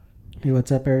Hey,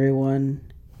 what's up,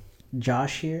 everyone?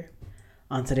 Josh here.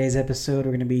 On today's episode,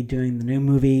 we're going to be doing the new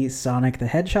movie Sonic the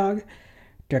Hedgehog,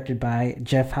 directed by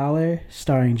Jeff Howler,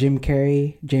 starring Jim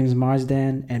Carrey, James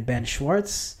Marsden, and Ben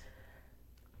Schwartz.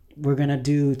 We're going to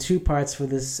do two parts for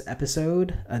this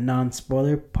episode, a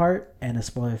non-spoiler part and a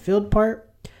spoiler-filled part.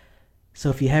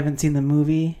 So if you haven't seen the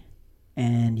movie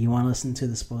and you want to listen to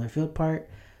the spoiler-filled part,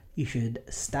 you should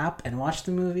stop and watch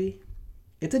the movie.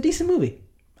 It's a decent movie,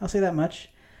 I'll say that much.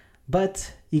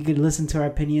 But you could listen to our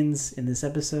opinions in this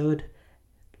episode.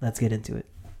 Let's get into it.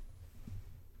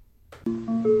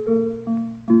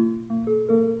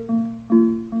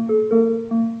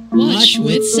 Watch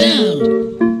with sound.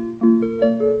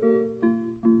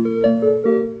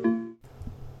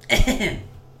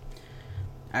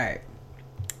 Alright.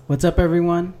 What's up,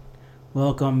 everyone?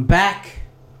 Welcome back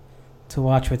to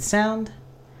Watch with Sound.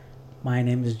 My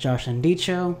name is Josh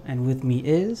Andicho, and with me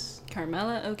is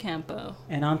Carmela Ocampo.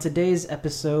 And on today's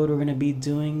episode, we're going to be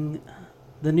doing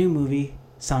the new movie,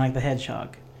 Sonic the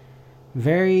Hedgehog.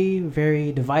 Very,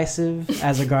 very divisive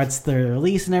as regards to the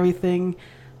release and everything.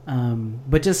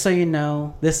 But just so you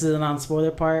know, this is a non-spoiler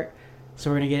part.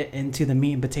 So we're going to get into the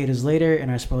meat and potatoes later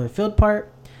in our spoiler-filled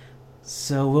part.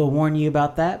 So we'll warn you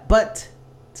about that. But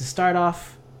to start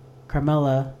off,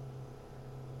 Carmela,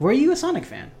 were you a Sonic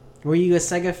fan? Were you a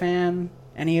Sega fan?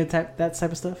 Any of that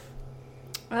type of stuff?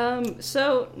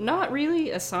 So not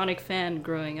really a Sonic fan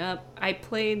growing up. I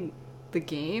played the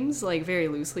games like very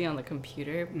loosely on the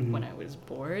computer when I was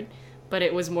bored, but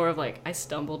it was more of like I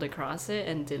stumbled across it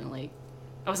and I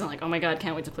wasn't like, oh my god,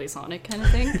 can't wait to play Sonic kind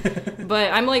of thing.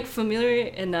 But I'm like familiar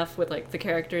enough with like the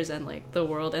characters and like the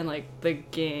world and like the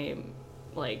game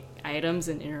like items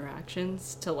and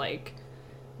interactions to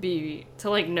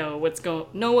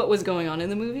know what was going on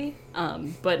in the movie.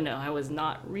 But no, I was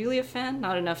not really a fan.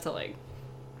 Not enough to like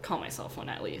call myself one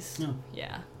at least. No.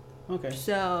 Yeah. Okay.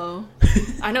 So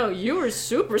I know you were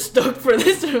super stoked for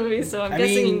this movie, so I'm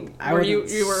guessing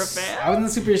you were a fan? I wasn't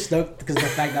super stoked because of the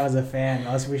fact that I was a fan.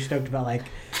 I was super stoked about like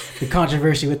the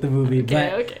controversy with the movie.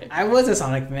 Okay. I was a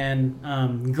Sonic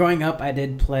fan. Growing up, I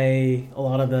did play a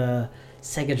lot of the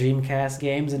Sega Dreamcast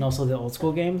games and also the old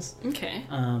school games. Okay.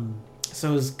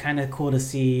 So it was kind of cool to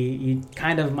see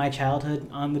kind of my childhood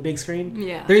on the big screen.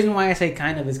 Yeah. The reason why I say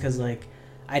kind of is because like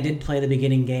I did play the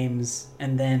beginning games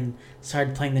and then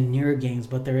started playing the newer games,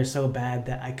 but they were so bad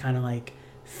that I kind of like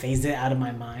phased it out of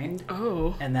my mind.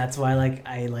 Oh. And that's why like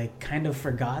I like kind of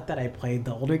forgot that I played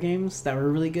the older games that were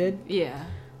really good. Yeah.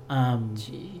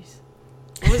 Jeez.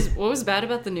 What was bad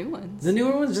about the new ones? The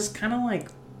newer ones just kind of like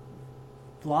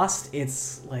lost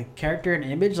its like character and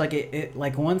image. Like it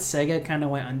like once Sega kind of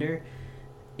went under,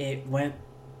 it went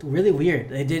really weird.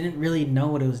 They didn't really know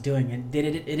what it was doing, and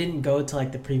it didn't go to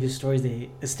like the previous stories they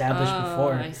established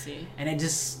before. I see. And it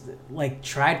just like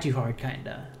tried too hard,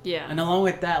 kinda. Yeah. And along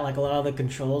with that, like a lot of the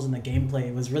controls and the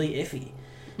gameplay was really iffy.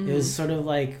 It was sort of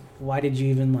like, why did you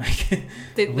even like?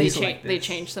 They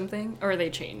changed something, or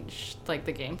they changed like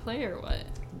the gameplay, or what?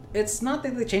 It's not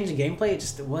that they changed the gameplay.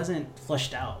 It wasn't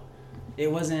fleshed out.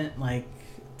 It wasn't like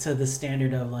to the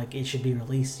standard of like it should be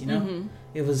released. You know,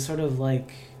 It was sort of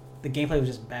like the gameplay was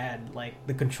just bad. Like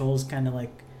the controls kind of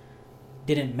like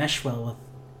didn't mesh well with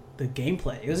the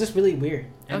gameplay. It was just really weird.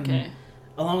 And okay.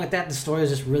 Along with that, the story was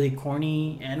just really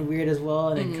corny and weird as well,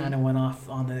 and it kind of went off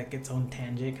on like its own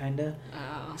tangent, kind of.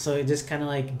 Oh. So it just kind of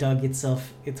like dug its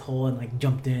hole and like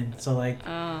jumped in. So like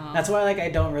that's why like I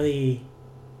don't really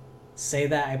say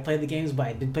that I played the games, but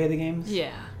I did play the games.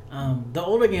 Yeah. The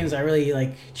older games I really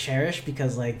like cherish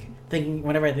because like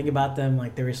whenever I think about them,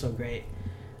 like they were so great.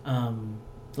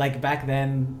 Like back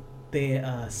then,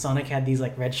 Sonic had these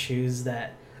like red shoes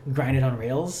that grinded on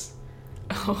rails.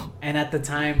 Oh. And at the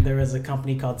time, there was a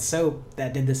company called Soap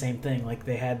that did the same thing. Like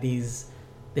they had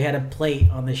a plate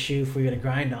on the shoe for you to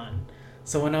grind on.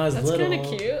 So when I was little, that's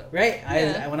kind of cute, right?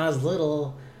 Yeah. When I was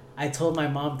little, I told my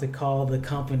mom to call the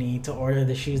company to order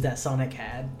the shoes that Sonic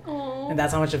had. Aww. And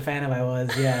that's how much a fan of I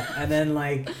was. Yeah. And then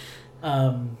like,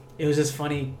 it was just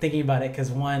funny thinking about it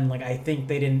because one, like I think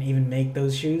they didn't even make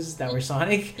those shoes that were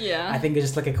Sonic. Yeah. I think it's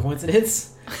just like a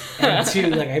coincidence. And two,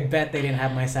 like I bet they didn't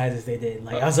have my size as they did.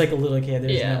 Like I was like a little kid.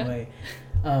 There's no way.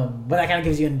 But that kind of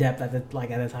gives you in depth at the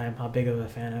time how big of a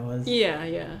fan I was. Yeah,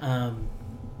 yeah.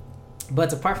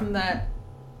 But apart from that,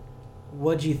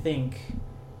 what'd you think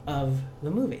of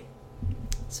the movie?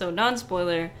 So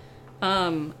non-spoiler,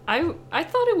 I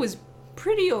thought it was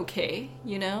pretty okay.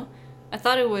 You know, I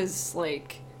thought it was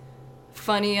like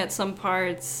funny at some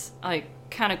parts, like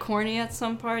kind of corny at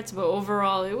some parts, but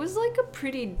overall it was like a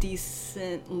pretty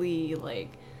decently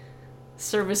like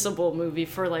serviceable movie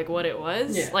for like what it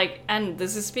was. Yeah. Like, and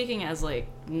this is speaking as like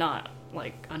not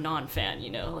like a non-fan,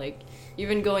 like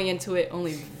even going into it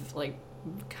only like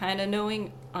kind of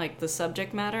knowing like the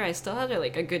subject matter, I still had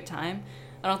like a good time.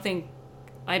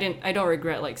 I don't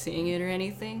regret like seeing it or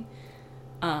anything.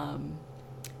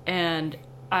 And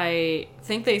I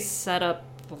think they set up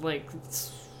like,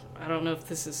 I don't know if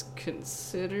this is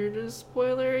considered a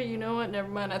spoiler. You know what? Never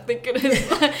mind. I think it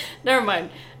is. Never mind.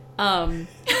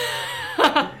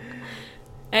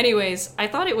 Anyways, I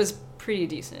thought it was pretty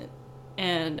decent.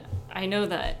 And I know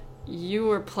that you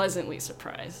were pleasantly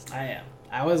surprised. I am.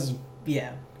 I was,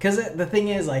 yeah. Because the thing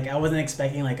is, like, I wasn't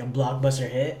expecting, like, a blockbuster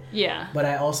hit. Yeah. But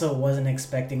I also wasn't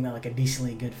expecting, like, a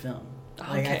decently good film.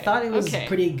 Like, I thought it was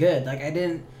pretty good. Like,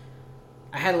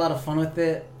 I had a lot of fun with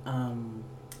it.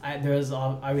 There was,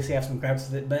 obviously, I have some gripes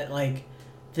with it. But, like,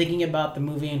 thinking about the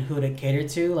movie and who it catered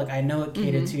to, like, I know it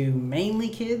catered to mainly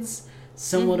kids,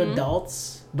 somewhat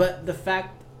adults. But the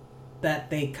fact that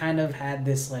they kind of had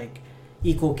this, like,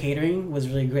 equal catering was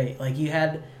really great. Like, you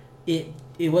had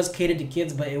it was catered to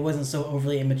kids, but it wasn't so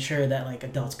overly immature that like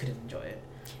adults couldn't enjoy it.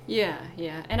 Yeah.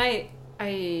 And I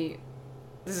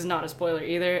this is not a spoiler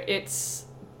either. It's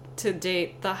to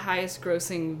date the highest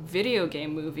grossing video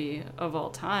game movie of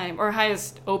all time, or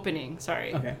highest opening,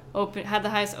 sorry. Okay. Had the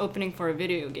highest opening for a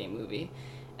video game movie.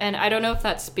 And I don't know if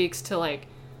that speaks to like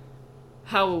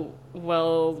how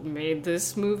well made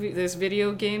this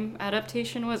video game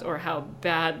adaptation was, or how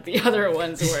bad the other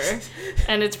ones were.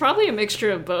 And it's probably a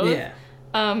mixture of both. Yeah.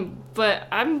 But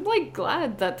I'm like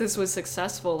glad that this was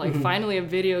successful. Like finally a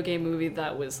video game movie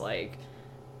that was like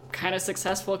kind of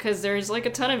successful, because there's like a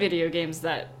ton of video games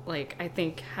that like I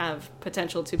think have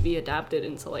potential to be adapted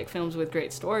into like films with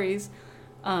great stories.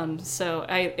 So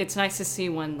it's nice to see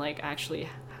one like actually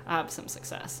have some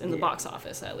success in the box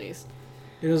office at least.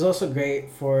 It was also great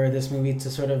for this movie to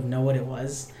sort of know what it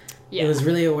was. Yeah. It was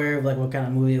really aware of like what kind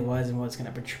of movie it was and what it's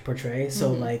going to portray.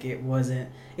 So like it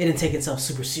didn't take itself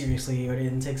super seriously, or it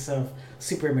didn't take itself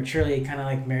super maturely. It kind of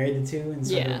like married the two and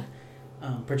sort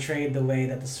of portrayed the way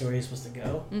that the story is supposed to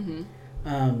go.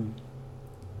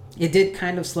 It did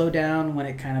kind of slow down when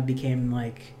it kind of became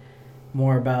like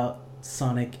more about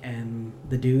Sonic and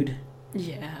the dude.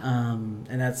 Yeah.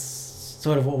 And that's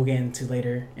sort of what we'll get into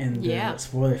later in the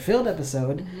spoiler-filled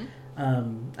episode.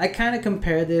 I kind of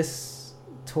compare this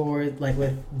toward like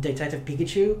with Detective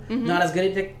Pikachu. Not as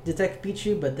good as Detective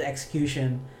Pikachu, but the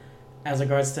execution as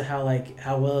regards to how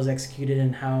well it was executed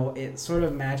and how it sort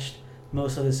of matched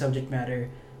most of the subject matter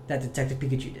that Detective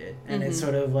Pikachu did. And it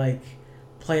sort of like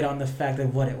played on the fact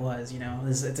of what it was,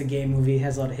 it's a game movie, it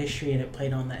has a lot of history, and it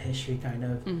played on that history kind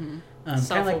of.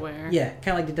 Self-aware. Kind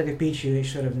of like Detective Pikachu, it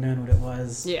should have known what it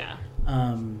was. Yeah.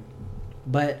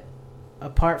 But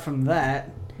apart from that,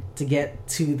 to get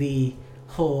to the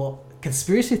whole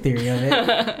conspiracy theory of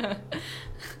it,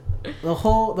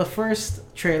 the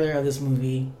first trailer of this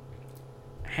movie,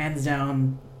 hands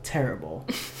down terrible.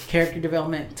 Character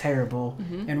development terrible,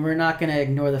 and we're not going to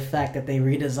ignore the fact that they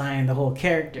redesigned the whole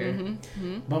character.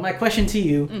 But my question to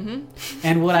you,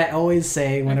 and what I always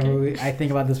say whenever I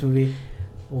think about this movie,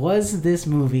 was this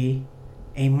movie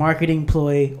a marketing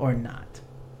ploy or not?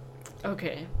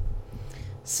 Okay,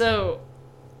 so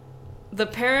the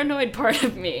paranoid part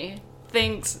of me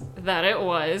thinks that it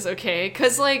was, okay?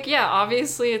 Because, like, yeah,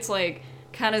 obviously it's, like,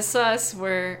 kind of sus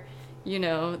where,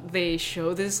 they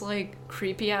show this, like,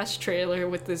 creepy-ass trailer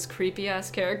with this creepy-ass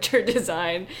character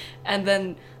design, and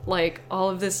then, like, all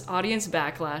of this audience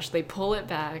backlash, they pull it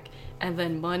back, and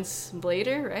then months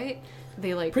later, right?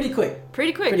 They, like... Pretty quick.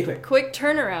 Quick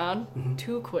turnaround.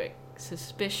 Too quick.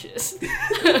 Suspicious.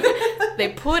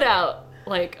 They put out,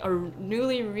 like, a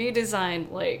newly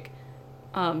redesigned, like,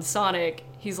 Sonic.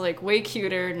 He's like way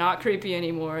cuter, not creepy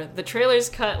anymore. The trailer's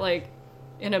cut like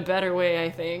in a better way, I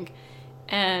think.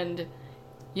 And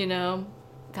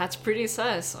that's pretty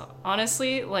sus.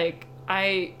 Honestly, like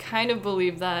I kind of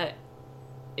believe that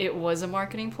it was a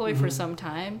marketing ploy for some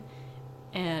time.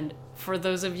 And for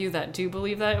those of you that do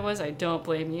believe that it was, I don't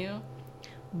blame you.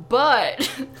 But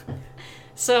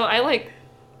so I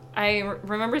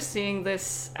remember seeing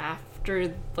this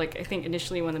after, like, I think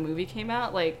initially when the movie came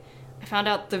out, like I found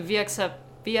out the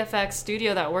VFX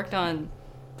studio that worked on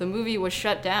the movie was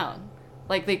shut down.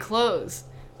 Like, they closed.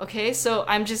 Okay, so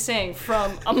I'm just saying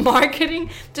from a marketing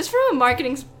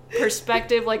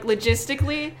perspective, like,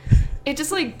 logistically, it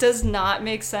just, like, does not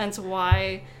make sense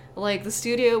why, like, the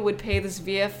studio would pay this other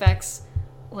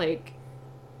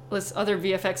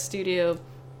VFX studio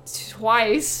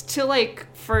twice to, like,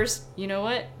 first, you know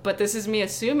what? But this is me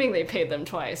assuming they paid them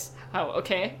twice. How?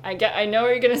 Okay, I know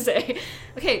what you're gonna say.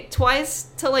 Okay, twice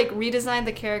to like redesign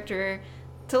the character,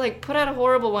 to like put out a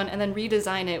horrible one and then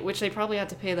redesign it, which they probably had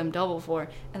to pay them double for,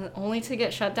 and then only to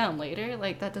get shut down later.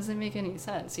 Like, that doesn't make any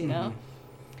sense, you know?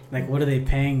 Like, what are they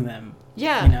paying them?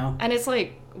 Yeah. You know? And it's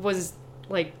like,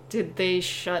 did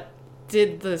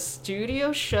the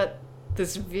studio shut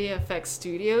this VFX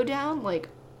studio down, like,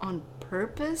 on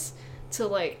purpose to,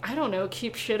 like, I don't know,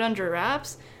 keep shit under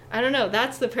wraps? I don't know.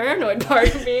 That's the paranoid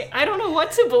part of me. I don't know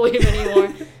what to believe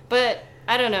anymore. But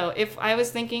I don't know. If I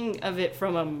was thinking of it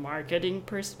from a marketing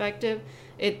perspective,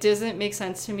 it doesn't make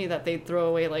sense to me that they'd throw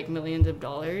away, like, millions of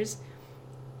dollars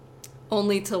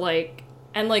only to, like...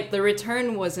 And, like, the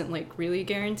return wasn't, like, really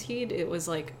guaranteed. It was,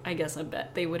 like, I guess a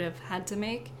bet they would have had to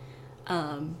make.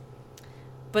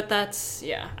 But that's,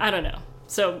 yeah, I don't know.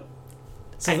 So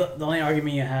the only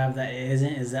argument you have that it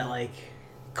isn't is that, like,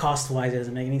 cost-wise it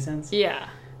doesn't make any sense? Yeah,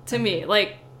 to me.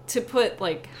 Like, to put,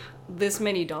 like, this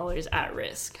many dollars at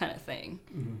risk kind of thing.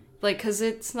 Mm-hmm. Like, because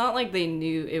it's not like they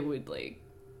knew it would, like,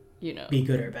 you know... Be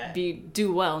good or bad.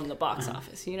 Do well in the box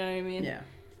office, you know what I mean? Yeah.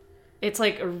 It's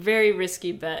like a very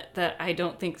risky bet that I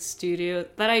don't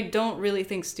really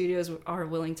think studios are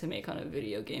willing to make on a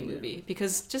video game movie,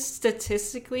 because just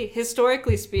statistically,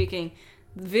 historically speaking,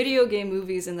 video game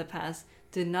movies in the past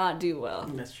did not do well.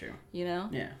 That's true. You know?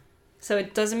 Yeah. So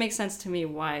it doesn't make sense to me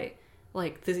why,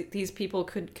 like, these people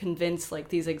could convince, like,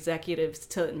 these executives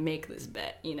to make this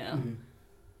bet, you know? Mm-hmm.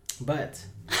 But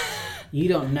you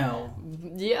don't know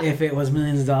if it was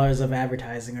millions of dollars of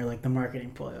advertising or, like, the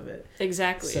marketing ploy of it.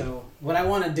 Exactly. So what I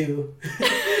want to do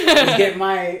is get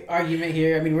my argument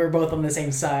here. I mean, we're both on the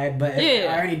same side, but if there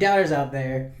are any doubters out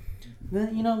there,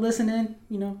 then, you know, listen in,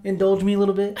 you know, indulge me a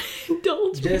little bit.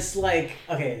 Indulge me. Just, like,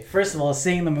 okay, first of all,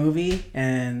 seeing the movie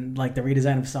and, like, the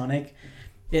redesign of Sonic,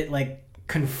 it, like,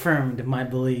 confirmed my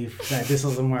belief that this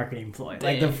was a marketing ploy.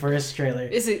 Like, the first trailer.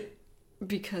 Is it...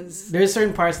 Because there's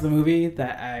certain parts of the movie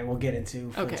that I will get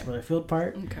into for the spoiler field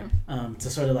part, to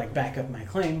sort of, like, back up my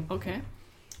claim. Okay.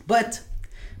 But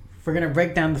if we're gonna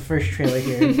break down the first trailer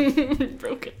here,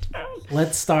 broke it down.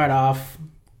 Let's start off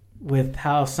with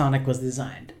how Sonic was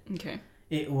designed. Okay.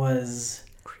 It was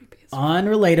creepy as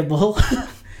unrelatable,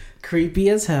 creepy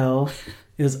as hell.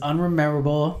 It was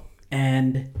unrememberable,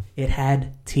 and it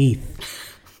had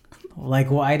teeth. Like,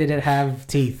 why did it have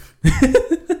teeth?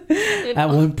 At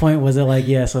one point, was it like,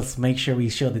 yes, let's make sure we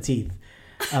show the teeth.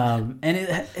 And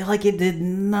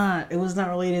it was not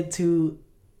related to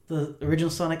the original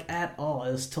Sonic at all.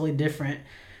 It was totally different.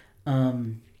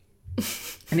 And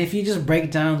if you just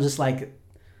break down just, like,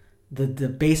 the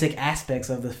basic aspects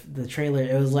of the trailer,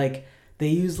 it was like they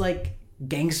used, like,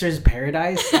 Gangster's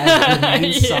Paradise as the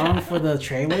main song for the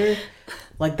trailer.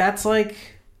 Like, that's like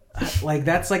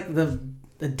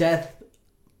the death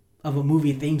of a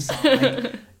movie theme song.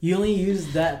 Like, you only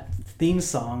use that theme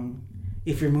song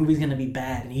if your movie's gonna be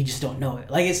bad and you just don't know it.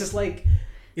 Like, it's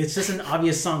just an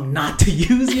obvious song not to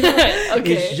use, you know?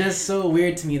 Okay. It's just so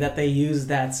weird to me that they use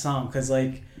that song, because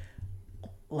like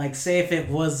say if it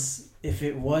was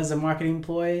a marketing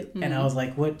ploy, and I was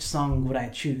like, what song would I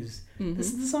choose?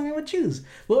 This is the song I would choose.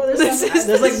 Well,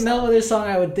 there's like no other song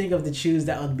I would think of to choose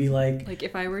that would be like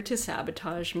if I were to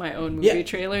sabotage my own movie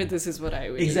trailer, this is what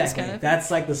I would use. Kind of that's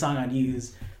like the song I'd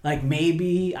use. Like,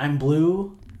 maybe I'm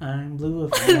blue. Maybe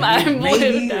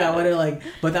that would have, like,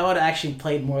 but that would have actually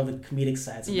played more of the comedic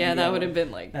side. So that would have been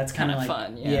like that's kind of like,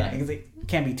 fun. Yeah, because it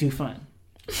can't be too fun.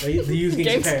 They use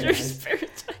Gangster's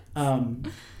Paradise.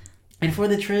 And for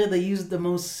the trailer, they used the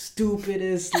most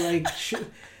stupidest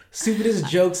stupidest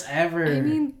jokes ever. I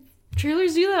mean,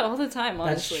 trailers do that all the time,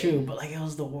 honestly. That's true, but, like, it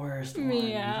was the worst one.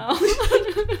 Meow.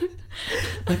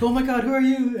 Like, oh my god, who are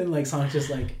you? And, like, Sonic's just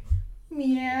like,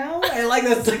 meow. I like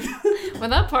that. Like,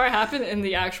 when that part happened in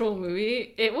the actual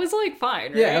movie, it was, like,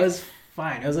 fine, right? Yeah, it was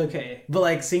fine. It was okay. But,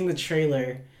 like, seeing the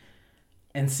trailer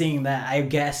and seeing that, I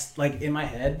guessed, like, in my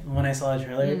head when I saw the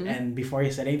trailer, and before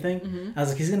he said anything, I was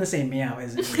like, he's gonna say meow,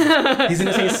 isn't he? He's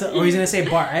gonna say or he's gonna say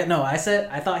bark. I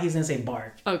thought he was gonna say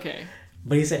bark. Okay.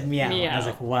 But he said meow. I was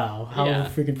like, wow, how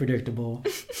freaking predictable.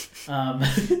 How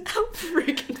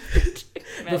freaking predictable.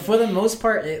 But for the most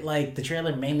part, the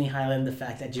trailer mainly highlighted the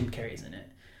fact that Jim Carrey's in it.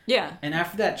 Yeah. And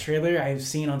after that trailer, I've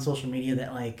seen on social media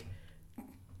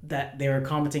that they were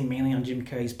commenting mainly on Jim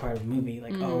Carrey's part of the movie.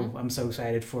 Like, oh, I'm so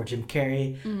excited for Jim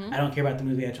Carrey. I don't care about the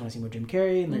movie. I just want to see more Jim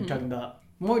Carrey. And they're talking about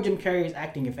more Jim Carrey's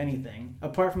acting, if anything,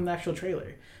 apart from the actual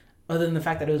trailer. Other than the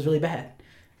fact that it was really bad.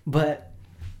 But,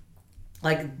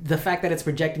 like, the fact that it's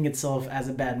projecting itself as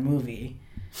a bad movie,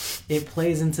 it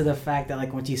plays into the fact that,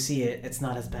 like, once you see it, it's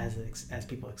not as bad as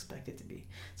people expect it to be.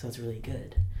 So it's really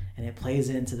good. And it plays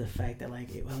into the fact that,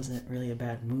 like, it wasn't really a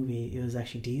bad movie. It was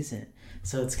actually decent.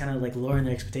 So it's kind of like lowering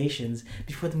their expectations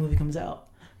before the movie comes out.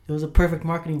 It was a perfect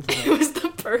marketing plan. It was the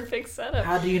perfect setup.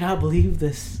 How do you not believe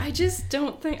this? I just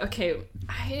don't think. Okay,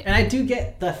 And I do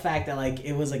get the fact that like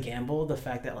it was a gamble. The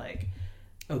fact that like,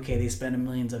 okay, they spent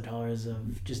millions of dollars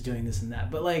of just doing this and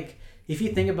that. But like, if you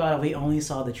think about it, we only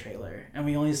saw the trailer and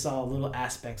we only saw little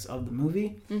aspects of the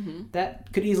movie. Mm-hmm.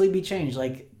 That could easily be changed.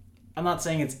 Like, I'm not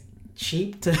saying it's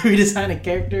cheap to redesign a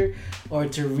character or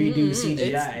to redo CGI.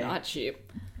 It's not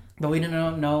cheap. But we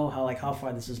don't know how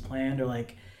far this was planned or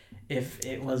like if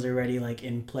it was already like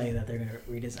in play that they're gonna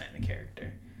redesign the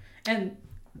character. And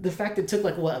the fact it took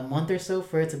like what, a month or so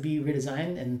for it to be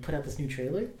redesigned and put out this new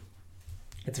trailer,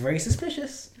 it's very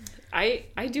suspicious. I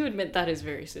do admit that is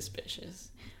very suspicious.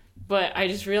 But I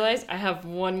just realized I have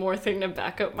one more thing to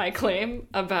back up my claim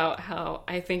about how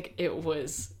I think it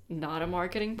was not a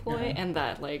marketing ploy and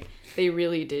that like they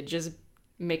really did just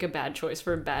make a bad choice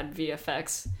for bad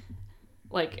VFX.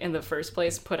 Like in the first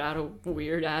place, put out a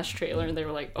weird ass trailer and they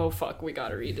were like, oh fuck, we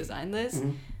gotta redesign this.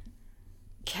 Mm-hmm.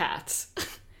 Cats.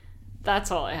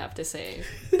 That's all I have to say.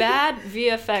 Bad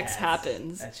VFX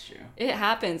happens. That's true. It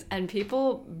happens, and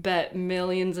people bet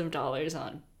millions of dollars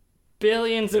on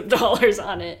billions of dollars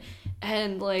on it.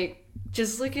 And like,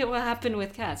 just look at what happened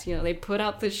with Cats. You know, they put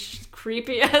out this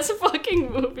creepy ass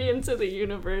fucking movie into the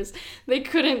universe. They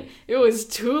couldn't. It was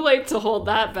too late to hold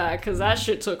that back because that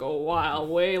shit took a while,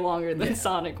 way longer than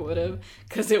Sonic would have,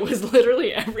 because it was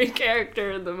literally every character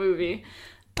in the movie.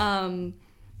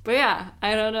 But yeah,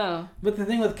 I don't know. But the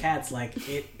thing with Cats, like,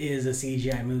 it is a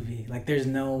CGI movie. Like, there's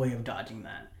no way of dodging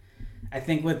that. I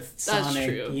think with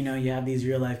Sonic, you know, you have these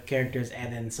real life characters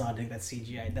and then Sonic that's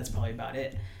CGI. That's probably about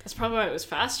it. That's probably why it was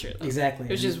faster, though. Exactly.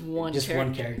 It was just one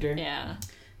character. Yeah.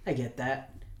 I get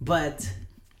that. But,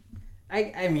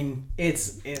 I mean,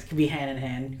 it could be hand in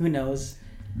hand. Who knows?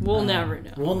 We'll never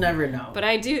know. We'll never know. But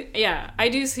I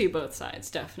do see both sides,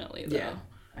 definitely, though. Yeah.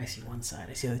 I see one side.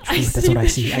 I see the truth. That's what I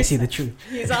see. I see the truth.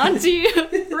 He's on to you.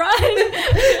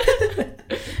 Run!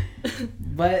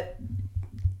 But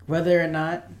whether or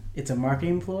not it's a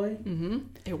marketing ploy,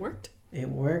 it worked. It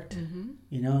worked. Mm-hmm.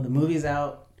 You know, the movie's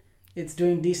out. It's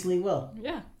doing decently well.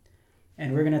 Yeah.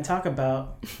 And we're going to talk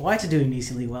about why it's doing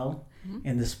decently well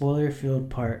in the spoiler-filled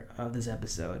part of this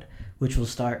episode, which will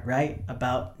start right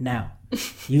about now.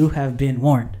 You have been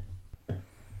warned.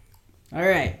 All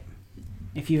right.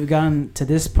 If you've gone to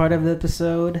this part of the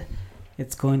episode,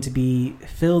 it's going to be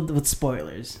filled with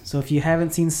spoilers. So if you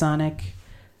haven't seen Sonic,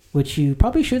 which you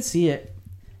probably should see it,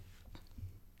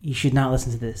 you should not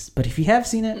listen to this. But if you have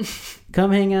seen it,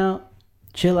 come hang out,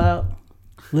 chill out,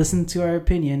 listen to our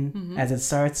opinion as it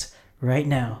starts right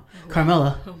now.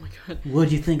 Carmela, oh my God, what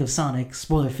did you think of Sonic?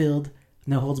 Spoiler-filled,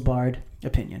 no holds barred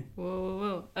opinion.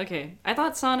 Whoa. Okay, I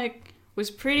thought Sonic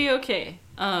was pretty okay.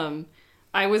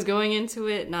 I was going into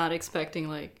it not expecting,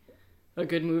 like, a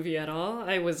good movie at all.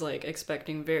 I was, like,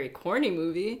 expecting a very corny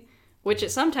movie, which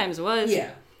it sometimes was.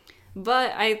 Yeah.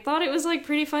 But I thought it was, like,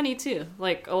 pretty funny, too.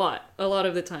 Like, a lot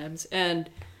of the times. And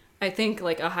I think,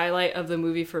 like, a highlight of the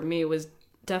movie for me was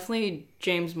definitely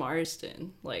James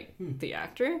Marsden, like, the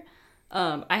actor.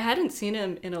 I hadn't seen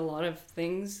him in a lot of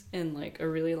things in, like, a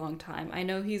really long time. I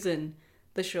know he's in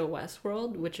the show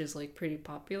Westworld, which is, like, pretty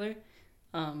popular.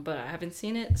 But I haven't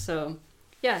seen it, so...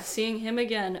 Yeah, seeing him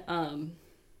again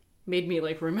made me,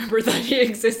 like, remember that he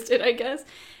existed, I guess.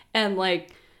 And,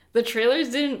 like, the trailers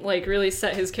didn't, like, really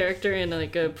set his character in,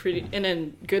 like, a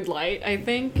good light, I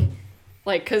think.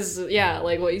 Like, because, yeah,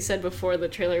 like what you said before, the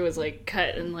trailer was, like,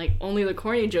 cut and, like, only the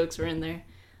corny jokes were in there.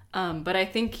 But I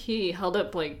think he held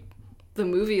up, like, the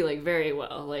movie, like, very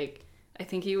well. Like, I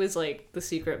think he was, like, the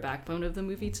secret backbone of the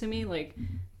movie to me. Like,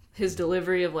 his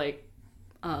delivery of, like,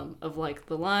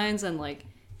 the lines and, like,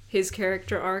 his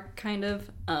character arc, kind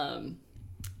of, and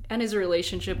his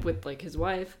relationship with, like, his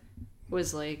wife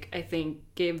was, like, I think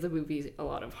gave the movie a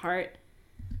lot of heart.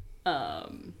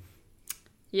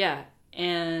 Yeah,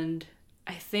 and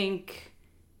I think,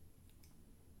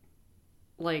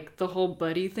 like, the whole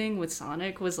buddy thing with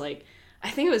Sonic was, like, I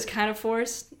think it was kind of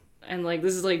forced, and, like,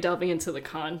 this is, like, delving into the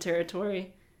con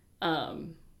territory,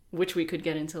 which we could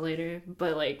get into later,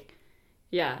 but, like,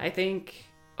 yeah, I think...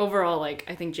 Overall, like,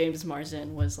 I think James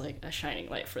Marsden was, like, a shining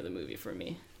light for the movie for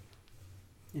me.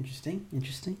 Interesting.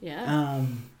 Yeah.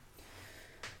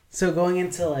 So going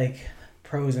into, like,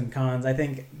 pros and cons, I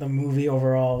think the movie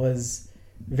overall was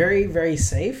very, very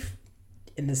safe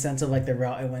in the sense of, like, the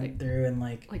route it went through and,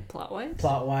 like... Like, plot-wise?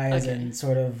 Plot-wise, okay. And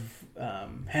sort of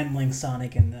handling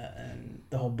Sonic and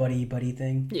the whole buddy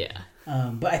thing. Yeah.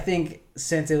 But I think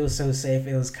since it was so safe,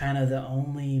 it was kind of the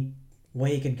only...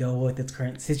 way it could go with its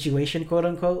current situation, quote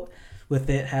unquote, with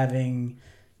it having,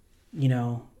 you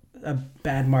know, a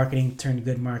bad marketing turned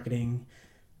good marketing,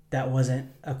 that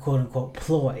wasn't a quote unquote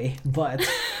ploy, but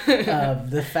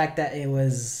the fact that it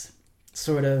was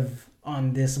sort of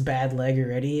on this bad leg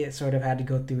already, it sort of had to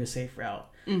go through a safe route.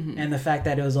 Mm-hmm. And the fact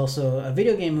that it was also a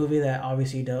video game movie that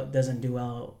obviously doesn't do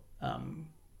well,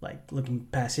 like looking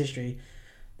past history,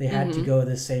 they had to go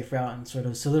this safe route and sort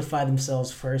of solidify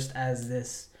themselves first as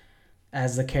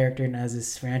the character and as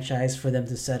this franchise for them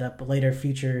to set up later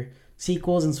future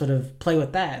sequels and sort of play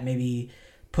with that, maybe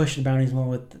push the boundaries more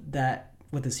with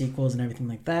the sequels and everything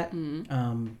like that.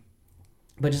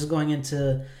 But just going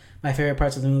into my favorite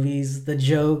parts of the movies, the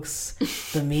jokes,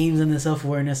 the memes, and the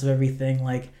self-awareness of everything.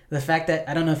 Like the fact that,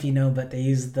 I don't know if you know, but they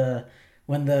used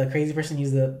when the crazy person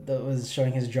used was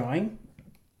showing his drawing.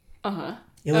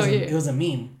 It was a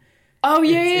meme. Oh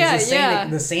yeah,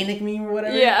 The Sanic meme or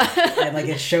whatever. Yeah. And like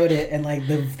it showed it, and like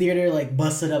the theater like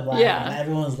busted up laughing. Yeah.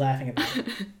 Everyone was laughing about it.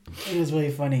 It was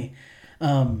really funny.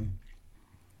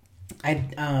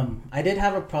 I did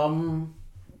have a problem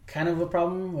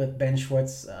with Ben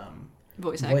Schwartz's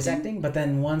voice acting, but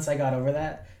then once I got over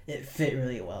that, it fit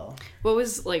really well. What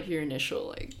was like your initial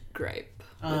like gripe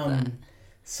with that?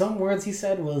 Some words he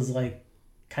said was like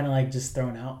kind of like just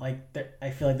thrown out. Like I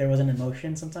feel like there wasn't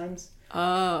emotion sometimes.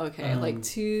 Oh, okay. Like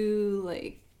too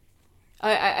like.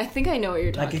 I think I know what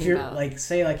you're talking about. Like if you're like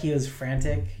say like he was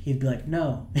frantic, he'd be like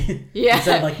no. Yeah.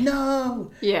 Instead of like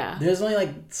no. Yeah. There's only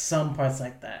like some parts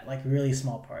like that, like really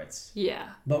small parts. Yeah.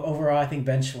 But overall, I think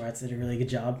Ben Schwartz did a really good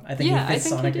job. I think he fits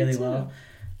Sonic really well.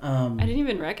 I didn't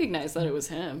even recognize that it was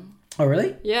him. Oh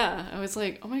really? Yeah, I was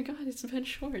like, oh my god, it's Ben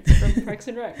Schwartz from Parks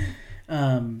and Rec.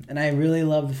 And I really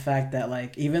love the fact that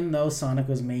like even though Sonic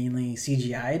was mainly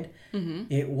CGI'd,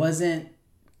 it wasn't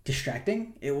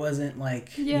distracting. It wasn't like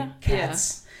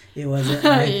cats. Yeah. It wasn't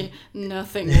like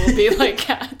nothing will be like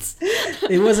cats.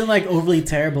 It wasn't like overly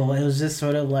terrible. It was just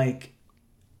sort of like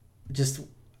just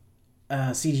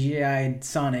CGI'd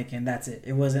Sonic, and that's it.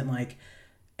 It wasn't like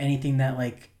anything that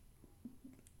like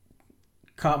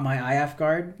caught my eye off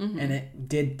guard, and it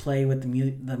did play with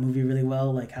the movie really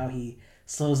well, like how he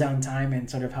slows down time and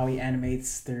sort of how he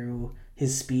animates through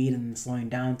his speed and slowing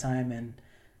down time, and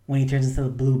when he turns into the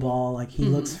blue ball, like he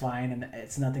looks fine, and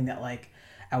it's nothing that like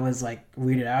I was like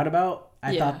weirded out about.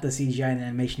 I thought the CGI and the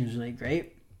animation was really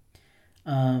great.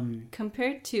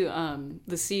 Compared to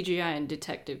the CGI in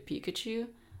Detective Pikachu,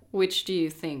 which do you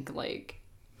think like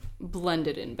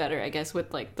blended in better, I guess,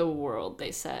 with like the world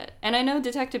they set? And I know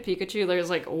Detective Pikachu, there's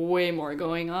like way more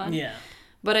going on. Yeah.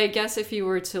 But I guess if you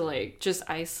were to like just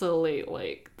isolate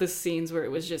like the scenes where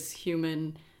it was just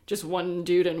human, just one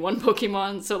dude and one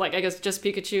Pokemon, so like I guess just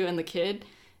Pikachu and the kid,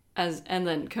 and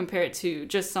then compare it to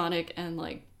just Sonic and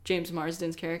like James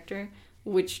Marsden's character,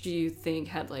 which do you think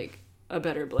had like a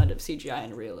better blend of CGI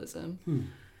and realism?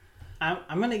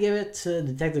 I'm gonna give it to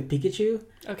Detective Pikachu.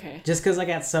 Okay. Just because like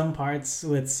at some parts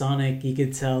with Sonic, you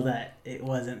could tell that it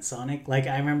wasn't Sonic. Like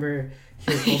I remember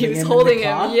he was holding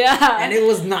him, yeah, and it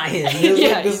was not him.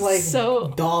 It was like this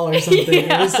like doll or something.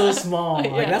 Yeah. It was so small.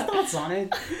 Like that's not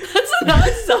Sonic. That's not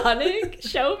Sonic.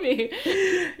 Show me.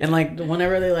 And like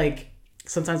whenever they like,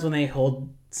 sometimes when they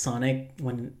hold Sonic,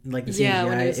 when like the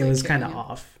CGI, it was kind of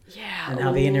off. Yeah. And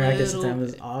how they interacted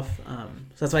sometimes was off. So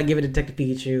that's why I give it to Detective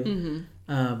Pikachu.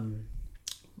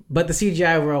 But the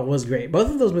CGI overall was great.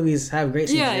 Both of those movies have great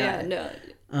CGI. Yeah,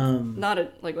 no. Not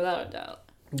without a doubt.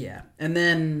 Yeah. And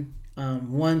then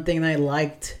one thing that I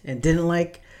liked and didn't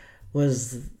like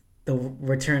was the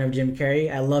return of Jim Carrey.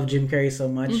 I love Jim Carrey so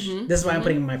much. This is why I'm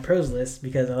putting him on my pros list,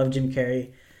 because I love Jim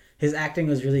Carrey. His acting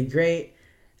was really great.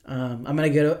 I'm gonna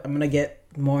get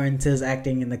more into his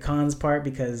acting in the cons part,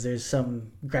 because there's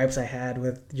some gripes I had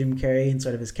with Jim Carrey and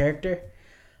sort of his character.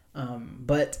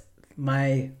 But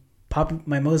my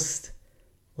most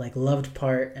like loved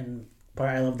part, and part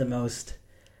I loved the most,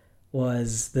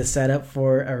 was the setup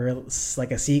for a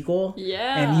sequel.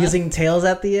 Yeah. And using Tails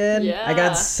at the end. Yeah. I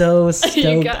got so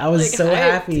stoked. I was so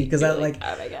happy because I like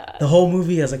oh my God. The whole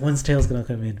movie I was like, when's Tails gonna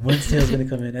come in? When's Tails gonna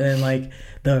come in? And then like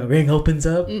the ring opens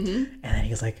up, and then he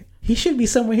was like, he should be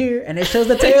somewhere here, and it shows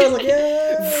the Tails. Like,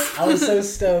 yeah. I was so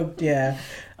stoked. Yeah.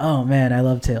 Oh man, I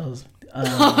love Tails.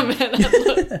 Oh man, I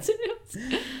love Tails.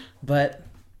 But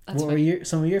what were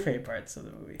some of your favorite parts of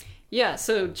the movie? Yeah,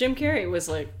 so Jim Carrey was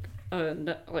like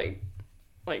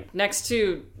next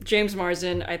to James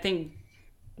Marsden, I think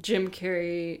Jim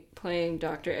Carrey playing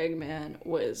Dr. Eggman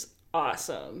was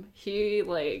awesome. He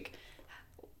like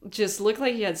just looked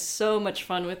like he had so much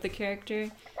fun with the character.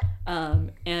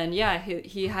 And yeah,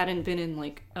 he hadn't been in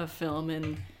like a film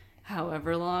in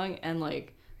however long, and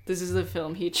like this is the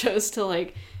film he chose to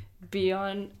like be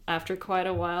on after quite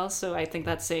a while, so I think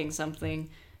that's saying something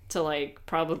to like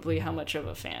probably how much of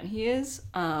a fan he is.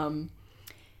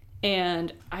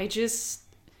 And I just,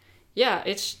 yeah,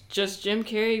 it's just Jim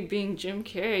Carrey being Jim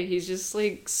Carrey. He's just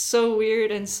like so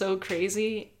weird and so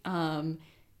crazy.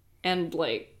 And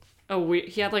like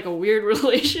he had like a weird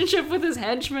relationship with his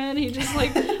henchman. He just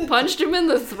like punched him in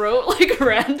the throat like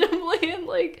randomly, and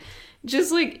like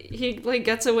just like he like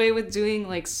gets away with doing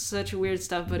like such weird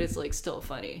stuff, but it's like still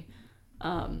funny.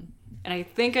 And I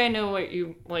think I know what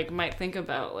you like might think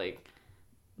about like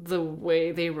the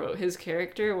way they wrote his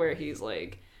character, where he's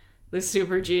like the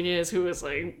super genius who was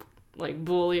like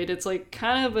bullied. It's like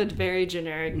kind of a very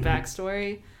generic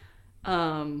backstory,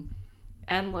 and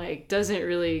like doesn't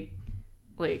really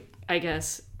like, I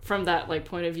guess from that like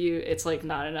point of view, it's like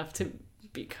not enough to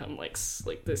become like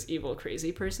this evil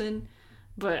crazy person.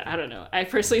 But I don't know, I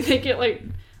personally think it like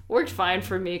worked fine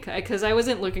for me because I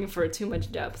wasn't looking for too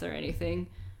much depth or anything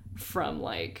from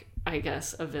like, I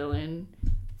guess, a villain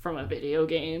from a video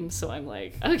game. So I'm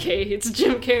like, okay, it's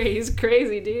Jim Carrey, he's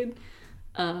crazy, dude.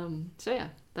 So yeah,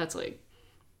 that's like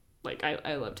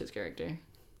I loved his character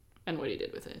and what he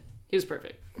did with it. He was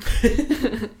perfect.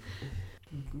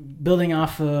 Building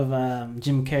off of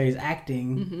Jim Carrey's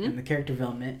acting and the character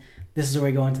development, this is where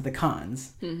we go into the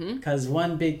cons. Because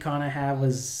one big con I have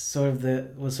was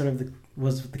the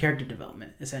character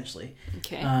development, essentially.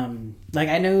 Okay. Like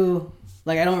I know,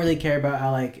 like I don't really care about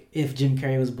how like if Jim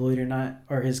Carrey was bullied or not,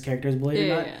 or his character was bullied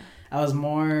or not. Yeah.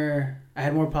 I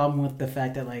had more problem with the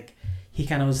fact that like he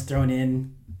kind of was thrown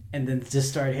in and then just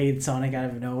started hating Sonic out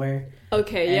of nowhere.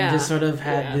 Okay, and yeah. And just sort of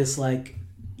had this like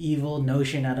evil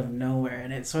notion out of nowhere,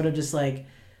 and it sort of just like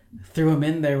threw him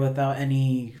in there without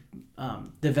any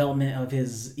development of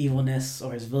his evilness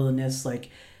or his villainous. Like,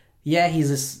 yeah, he's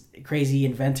this crazy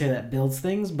inventor that builds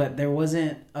things, but there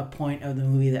wasn't a point of the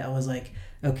movie that was like,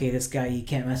 okay, this guy, you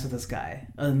can't mess with this guy,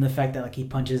 other than the fact that like he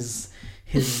punches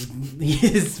his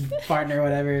partner or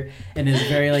whatever, and is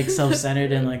very like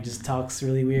self-centered and like just talks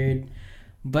really weird.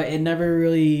 But I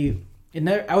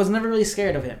was never really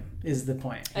scared of him, is the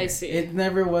point here. I see. It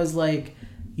never was like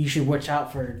you should watch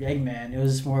out for Eggman. It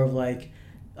was just more of like,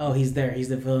 oh, he's there, he's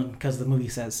the villain because the movie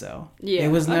says so. Yeah, it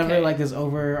was never like this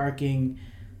overarching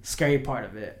scary part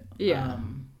of it. Yeah.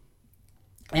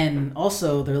 And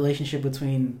also the relationship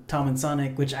between Tom and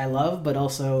Sonic, which I love, but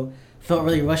also felt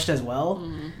really rushed as well.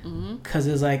 Because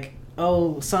it was like,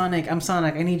 oh, Sonic, I'm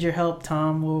Sonic, I need your help,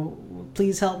 Tom. Well,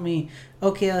 please help me.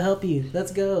 Okay, I'll help you.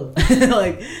 Let's go.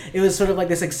 Like, it was sort of like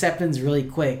this acceptance really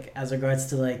quick as regards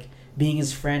to like being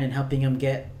his friend and helping him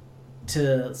get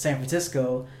to San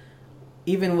Francisco,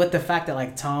 even with the fact that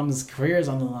like Tom's career is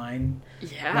on the line.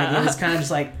 Yeah. Like, it was kind of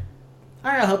just like,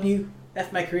 all right, I'll help you.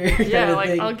 F my career. Yeah,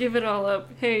 like, I'll give it all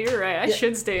up. Hey, you're right. I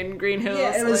should stay in Green Hills.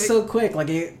 Yeah, it was so quick. Like,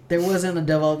 there wasn't a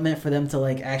development for them to,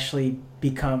 like, actually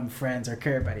become friends or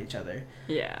care about each other.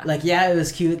 Yeah. Like, yeah, it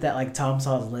was cute that, like, Tom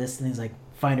saw his list and he's like,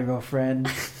 find a girlfriend.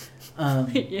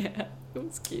 Yeah, it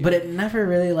was cute. But it never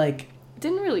really, like... It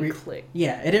didn't really click.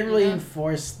 Yeah, it didn't really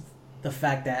enforce the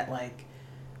fact that, like,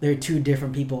 they're two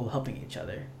different people helping each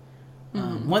other.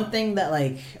 One thing that,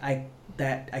 like, I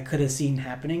could have seen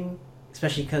happening,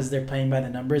 especially because they're playing by the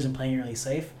numbers and playing really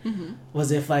safe,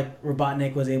 was if like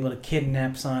Robotnik was able to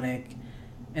kidnap Sonic,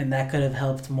 and that could have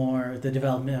helped more the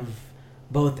development of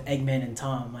both Eggman and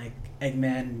Tom. Like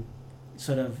Eggman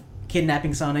sort of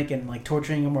kidnapping Sonic and like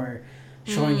torturing him or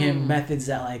showing him methods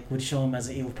that like would show him as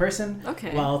an evil person.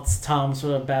 Okay. While Tom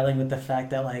sort of battling with the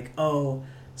fact that like, oh,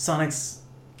 Sonic's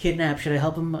kidnapped, should I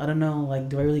help him? I don't know. Like,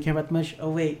 do I really care about that much? Oh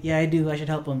wait, yeah, I do. I should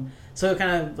help him. So it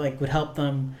kind of like would help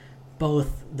them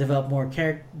both develop more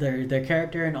their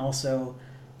character and also,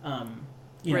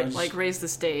 like raise the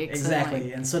stakes.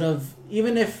 Exactly, and sort of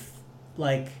even if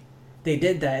like they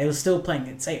did that, it was still playing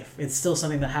it safe. It's still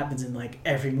something that happens in like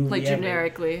every movie. Like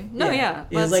generically,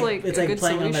 that's like it's a like good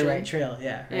playing solution. on the right trail.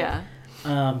 Yeah. Right?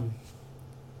 Yeah.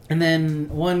 And then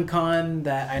one con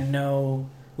that I know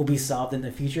will be solved in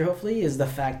the future, hopefully, is the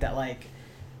fact that like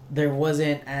there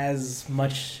wasn't as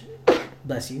much.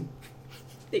 Bless you.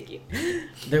 Thank you.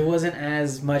 There wasn't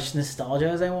as much nostalgia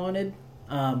as I wanted.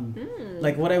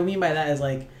 Like, what I mean by that is,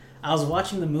 like, I was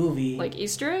watching the movie... Like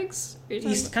Easter eggs?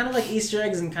 Kind of like Easter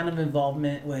eggs and kind of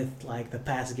involvement with, like, the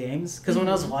past games. Because when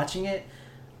I was watching it,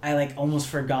 I, like, almost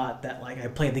forgot that, like, I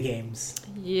played the games.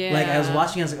 Yeah. Like, I was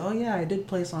watching, I was like, oh, yeah, I did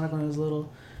play Sonic when I was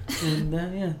little. And,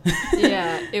 yeah.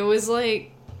 Yeah, it was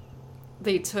like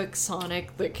they took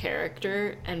Sonic, the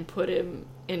character, and put him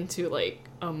into, like,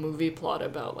 a movie plot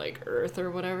about like Earth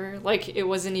or whatever. Like it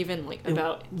wasn't even like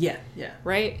about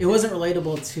right. It wasn't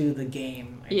relatable to the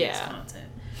game. I guess, content.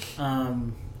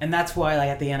 And that's why like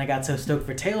at the end I got so stoked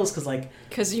for Tails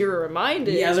because you were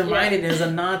reminded. Yeah, I was reminded. It was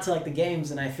a nod to like the games,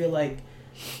 and I feel like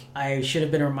I should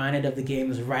have been reminded of the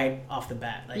games right off the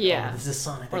bat. Like, oh, this is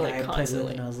Sonic, the guy I played with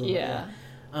when I was little. Yeah.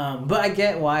 But I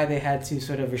get why they had to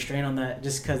sort of restrain on that,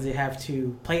 just because they have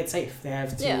to play it safe. They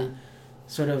have to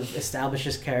sort of establish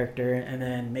this character, and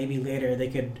then maybe later they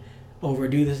could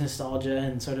overdo this nostalgia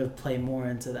and sort of play more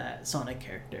into that Sonic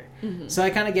character. Mm-hmm. So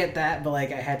I kind of get that, but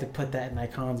like I had to put that in my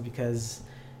cons because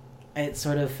it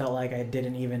sort of felt like I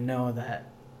didn't even know that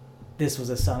this was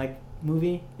a Sonic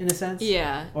movie in a sense.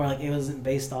 Yeah. Or like it wasn't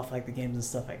based off like the games and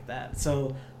stuff like that.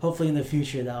 So hopefully in the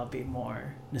future that'll be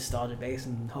more nostalgia based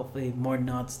and hopefully more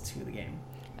nods to the game.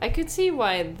 I could see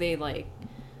why they like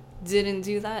didn't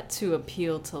do that to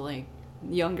appeal to like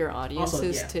younger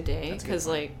audiences also, today, because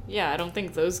like I don't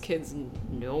think those kids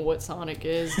know what Sonic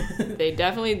is. They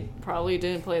definitely probably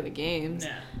didn't play the games.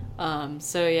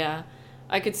 So yeah,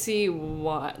 I could see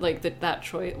why like that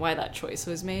choice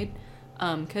was made,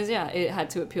 because it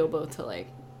had to appeal both to like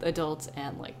adults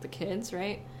and like the kids,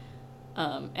 right?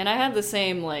 And I had the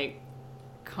same like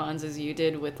cons as you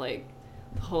did with like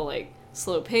the whole like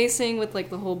slow pacing with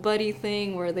like the whole buddy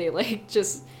thing where they like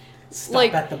just stop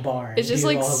like at the bar. It's just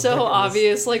like so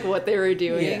obvious like what they were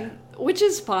doing, which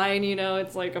is fine, you know.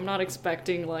 It's like I'm not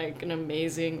expecting like an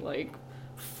amazing like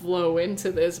flow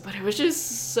into this, but it was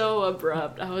just so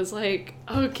abrupt. I was like,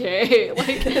 okay,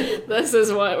 like this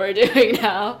is what we're doing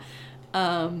now,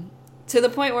 to the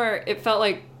point where it felt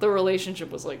like the relationship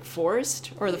was like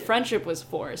forced, or the friendship was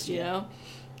forced, you know,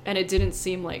 and it didn't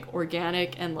seem like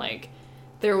organic, and like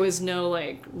there was no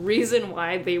like reason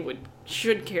why they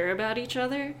should care about each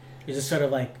other. It's just sort of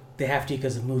like they have to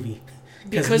because of movie.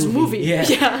 Because movie.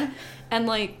 Yeah. And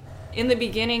like in the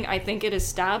beginning, I think it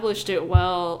established it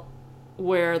well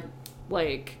where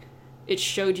like it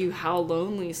showed you how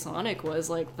lonely Sonic was.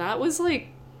 Like that was like,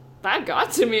 that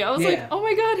got to me. I was like, oh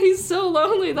my god, he's so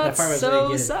lonely. That's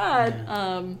so sad.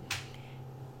 Yeah.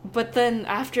 But then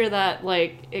after that,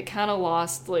 like it kind of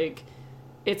lost like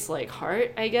its like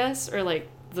heart, I guess, or like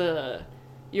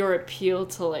your appeal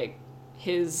to like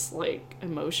his like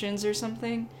emotions or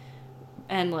something.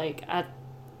 And like I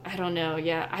don't know,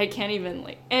 I can't even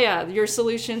like your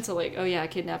solution to like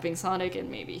kidnapping Sonic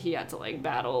and maybe he had to like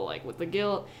battle like with the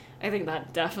guilt, I think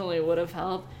that definitely would have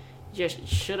helped. You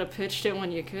should have pitched it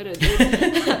when you could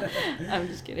have. I'm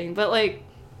just kidding, but like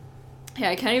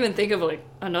I can't even think of like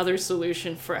another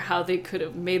solution for how they could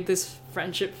have made this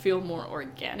friendship feel more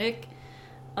organic.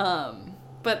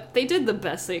 But they did the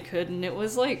best they could, and it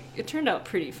was like, it turned out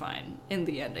pretty fine in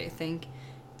the end, I think.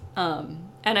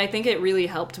 And I think it really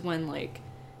helped when, like,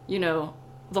 you know,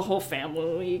 the whole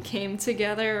family came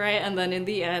together, right? And then in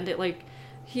the end, it, like,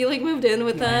 he, like, moved in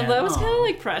with them. That was kind of,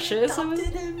 like, precious. Him.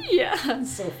 Yeah. That's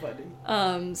so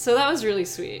funny. So that was really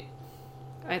sweet,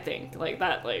 I think. Like,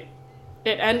 that, like,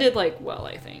 it ended, like, well,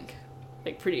 I think.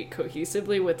 Like, pretty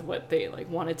cohesively with what they,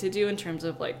 like, wanted to do in terms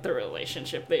of, like, the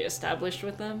relationship they established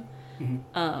with them.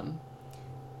 Mm-hmm.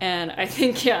 And I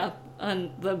think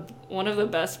one of the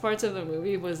best parts of the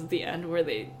movie was the end where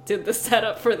they did the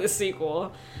setup for the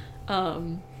sequel. Styles.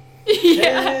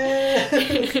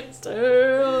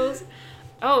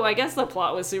 Oh, I guess the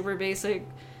plot was super basic.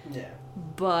 Yeah.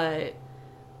 But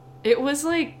it was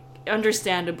like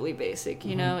understandably basic,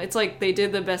 you know? It's like they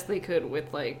did the best they could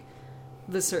with like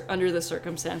under the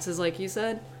circumstances, like you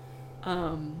said.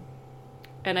 And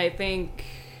I think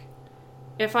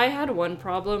if I had one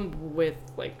problem with,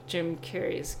 like, Jim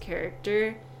Carrey's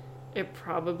character, it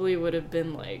probably would have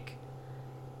been, like,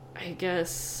 I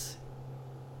guess,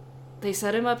 they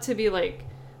set him up to be, like,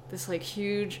 this, like,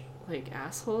 huge, like,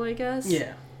 asshole, I guess.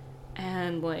 Yeah.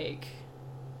 And, like,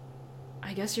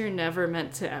 I guess you're never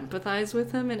meant to empathize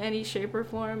with him in any shape or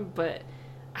form, but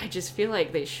I just feel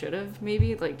like they should have,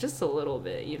 maybe, like, just a little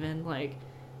bit, even, like,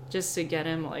 just to get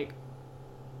him, like,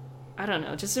 I don't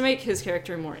know, just to make his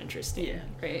character more interesting,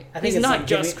 right? I think he's not like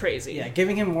just crazy. Yeah,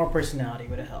 giving him more personality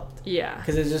would have helped. Yeah.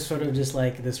 Because it's just sort of just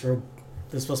like this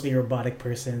supposed to be a robotic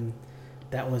person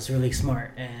that was really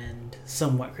smart and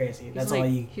somewhat crazy. That's like, all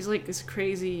you... He's like this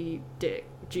crazy dick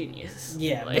genius.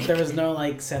 Yeah, like... but there was no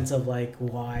like sense of like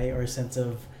why or sense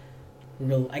of,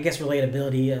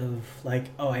 relatability of like,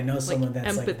 oh, I know someone like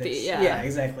that's empathy, like this. Yeah,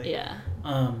 exactly. Yeah.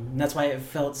 And that's why it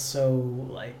felt so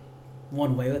like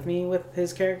one way with me with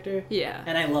his character. Yeah.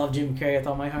 And I love Jim Carrey with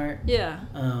all my heart. Yeah.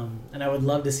 And I would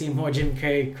love to see more Jim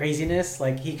Carrey craziness.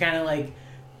 Like he kind of like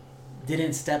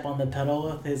didn't step on the pedal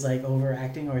with his like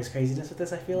overacting or his craziness with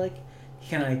this. I feel like he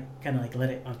kind of like let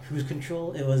it on cruise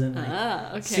control. It wasn't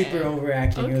like super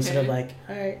overacting. Okay. It was sort of like,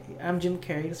 all right, I'm Jim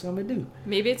Carrey. That's what I'm gonna do.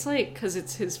 Maybe it's like because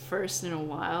it's his first in a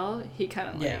while. He kind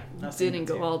of like didn't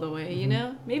go all the way. Mm-hmm. You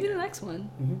know. Maybe the next one.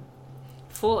 Mm-hmm.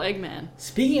 full Eggman.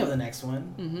 Speaking of the next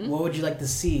one, what would you like to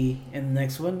see in the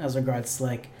next one as regards to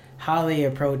like how they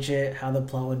approach it, how the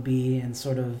plot would be, and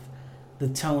sort of the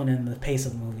tone and the pace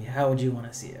of the movie? How would you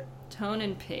want to see it? Tone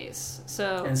and pace.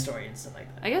 So and story and stuff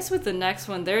like that. I guess with the next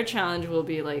one, their challenge will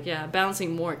be like,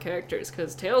 balancing more characters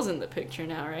because Tails in the picture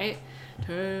now, right?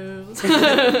 Tails.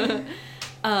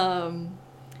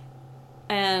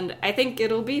 And I think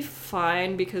it'll be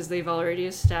fine because they've already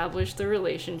established the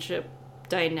relationship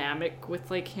dynamic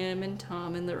with like him and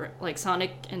Tom and the like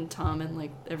Sonic and Tom and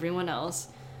like everyone else.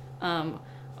 I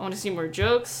want to see more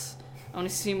jokes. I want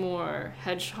to see more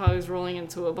hedgehogs rolling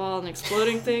into a ball and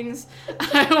exploding things.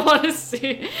 I want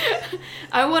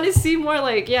to see more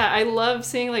like, I love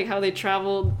seeing like how they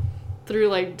traveled through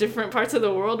like different parts of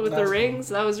the world with the rings.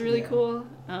 Cool. That was really cool.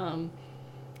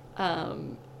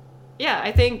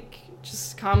 I think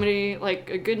just comedy, like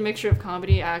a good mixture of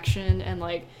comedy, action, and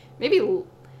like maybe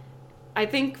I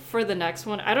think for the next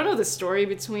one, I don't know the story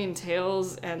between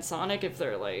Tails and Sonic, if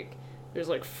they're like there's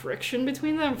like friction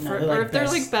between them, or if they're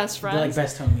like best friends. They're like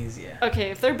best homies, yeah.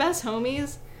 Okay, if they're best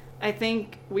homies, I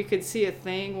think we could see a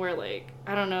thing where like,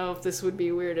 I don't know if this would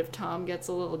be weird if Tom gets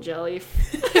a little jelly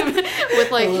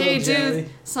with like, hey dude,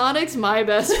 Sonic's my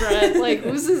best friend. Like,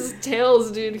 who's this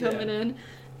Tails dude coming in?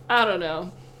 I don't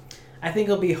know. I think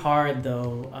it'll be hard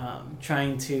though,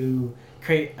 trying to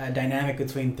create a dynamic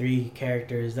between three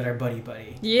characters that are buddy.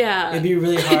 Yeah. It'd be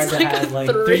really hard to have like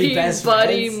three best friends.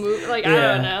 I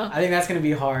don't know. I think that's going to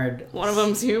be hard. One of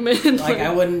them's human. Like,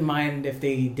 I wouldn't mind if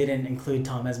they didn't include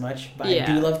Tom as much, but I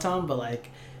do love Tom, but like,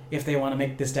 if they want to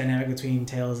make this dynamic between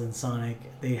Tails and Sonic,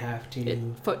 they have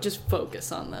to just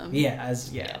focus on them.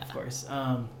 Of course.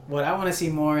 What I want to see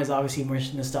more is obviously more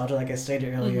nostalgia, like I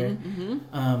stated earlier.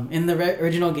 In the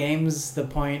original games, the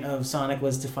point of Sonic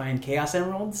was to find Chaos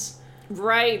Emeralds.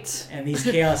 Right. And these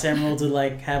Chaos Emeralds would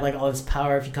like have like all this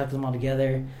power if you collect them all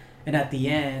together. And at the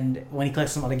end, when he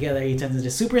collects them all together, he turns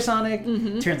into Super Sonic,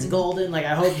 turns golden. Like,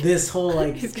 I hope this whole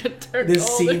like he's gonna turn this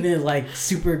golden. Scene is like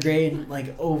super great and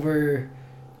like over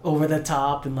the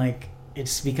top, and like it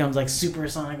just becomes like Super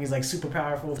Sonic. He's like super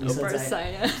powerful. Super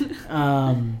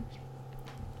Saiyan.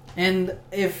 And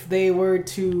if they were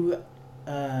to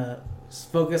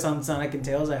focus on Sonic and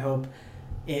Tails, I hope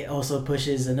it also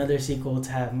pushes another sequel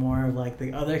to have more of like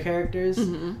the other characters,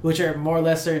 which are more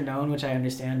lesser known, which I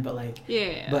understand, but like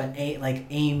like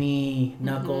Amy,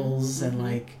 Knuckles, and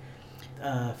like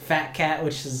Fat Cat,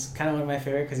 which is kind of one of my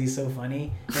favorite because he's so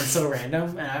funny and so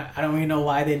random, and I don't even know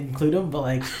why they didn't include him, but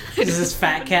like there's this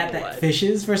Fat Cat that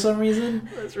fishes for some reason,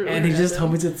 and he just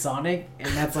homies with Sonic, and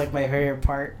that's like my favorite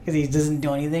part because he doesn't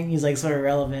do anything. He's like so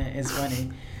irrelevant. It's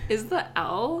funny. Is the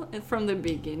owl from the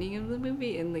beginning of the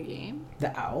movie in the game?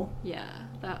 The owl? Yeah,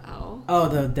 that owl. Oh,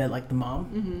 the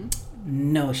mom?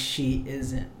 No, she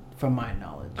isn't, from my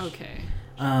knowledge. Okay.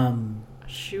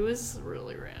 She was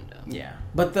really random. Yeah,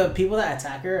 but the people that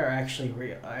attack her are actually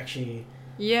real.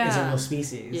 Is a real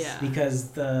species. Yeah.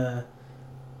 Because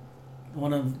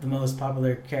one of the most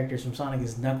popular characters from Sonic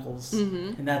is Knuckles,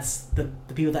 and that's the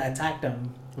people that attacked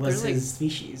him was his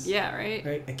species. Yeah,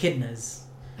 right. Echidnas.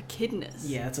 Echidnas.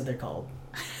 Yeah, that's what they're called.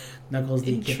 Knuckles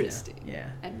the Echidna. Interesting. Yeah.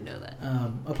 I didn't know that.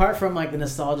 Apart from like the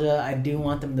nostalgia, I do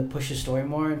want them to push the story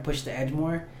more and push the edge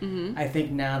more. I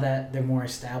think now that they're more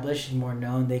established and more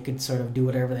known, they could sort of do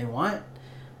whatever they want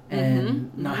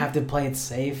and not have to play it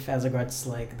safe as regards to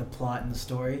like the plot and the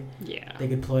story. Yeah. They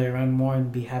could play around more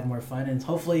and have more fun, and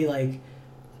hopefully like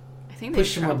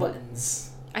push some more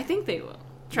buttons. I think they will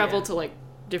travel to like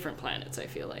different planets. I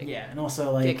feel like and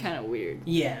also like get kind of weird.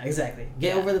 Yeah, exactly.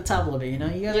 Get over the top a little bit. You know,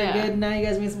 you guys are good now. You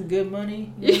guys made some good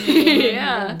money. Yeah,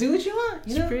 you know, do what you want.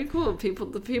 You know? Pretty cool.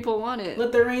 The people want it.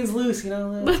 Let the reins loose. You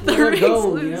know, let the reins go.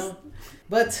 Loose. You know,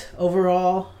 but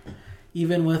overall,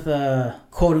 even with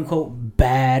quote unquote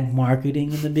bad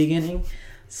marketing in the beginning,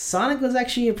 Sonic was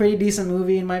actually a pretty decent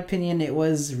movie in my opinion. It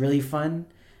was really fun,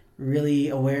 really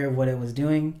aware of what it was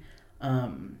doing.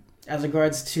 As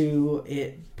regards to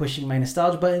it pushing my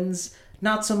nostalgia buttons,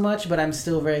 not so much, but I'm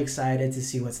still very excited to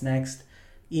see what's next.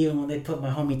 Even when they put my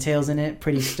homie Tails in it,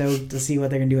 pretty stoked to see what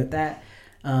they're going to do with that.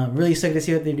 Really stoked to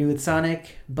see what they do with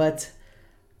Sonic. But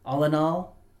all in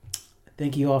all,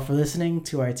 thank you all for listening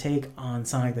to our take on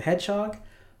Sonic the Hedgehog.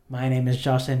 My name is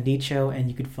Josh Andicho, and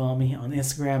you can follow me on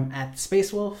Instagram at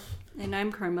SpaceWolf. And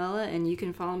I'm Carmela, and you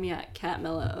can follow me at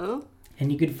CatMellaO.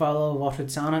 And you can follow Watchwood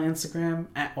Sound on Instagram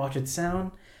at Watchwood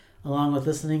Sound, along with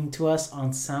listening to us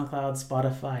on SoundCloud,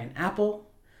 Spotify, and Apple.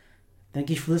 Thank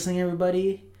you for listening,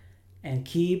 everybody, and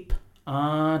keep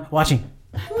on watching.